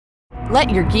Let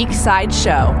your geek side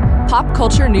show. Pop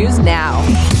culture news now.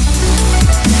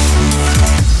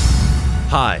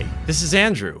 Hi, this is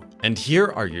Andrew, and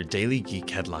here are your daily geek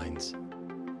headlines.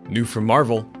 New from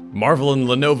Marvel. Marvel and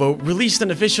Lenovo released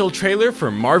an official trailer for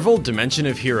Marvel Dimension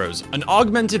of Heroes, an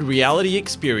augmented reality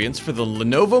experience for the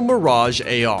Lenovo Mirage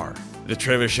AR. The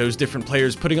trailer shows different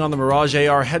players putting on the Mirage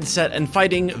AR headset and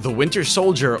fighting the Winter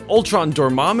Soldier, Ultron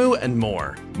Dormammu, and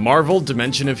more. Marvel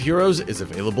Dimension of Heroes is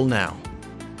available now.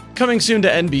 Coming soon to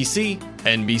NBC,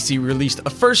 NBC released a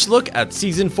first look at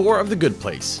Season 4 of The Good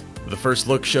Place. The first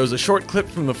look shows a short clip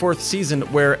from the 4th season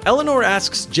where Eleanor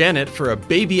asks Janet for a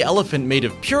baby elephant made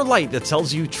of pure light that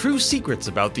tells you true secrets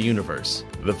about the universe.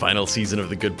 The final season of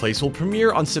The Good Place will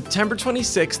premiere on September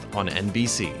 26th on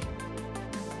NBC.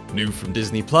 New from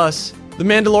Disney+, The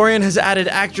Mandalorian has added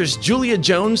actress Julia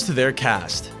Jones to their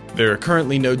cast. There are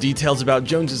currently no details about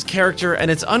Jones' character, and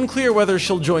it's unclear whether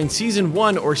she'll join Season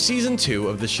 1 or Season 2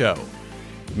 of the show.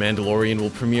 The Mandalorian will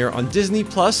premiere on Disney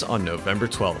Plus on November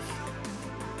 12th.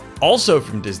 Also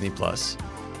from Disney Plus,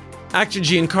 actor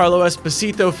Giancarlo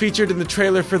Esposito, featured in the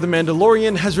trailer for The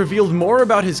Mandalorian, has revealed more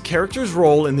about his character's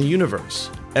role in the universe.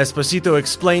 Esposito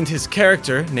explained his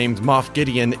character, named Moff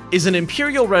Gideon, is an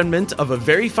Imperial remnant of a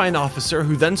very fine officer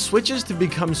who then switches to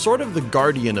become sort of the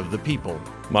guardian of the people.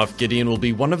 Moff Gideon will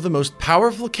be one of the most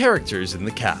powerful characters in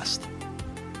the cast.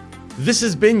 This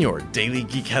has been your Daily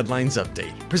Geek Headlines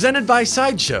Update, presented by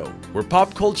Sideshow, where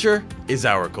pop culture is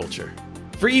our culture.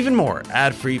 For even more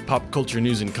ad-free pop culture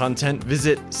news and content,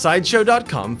 visit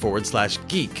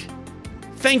sideshow.com/geek.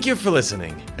 Thank you for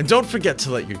listening, and don't forget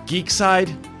to let your geek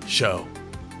side show.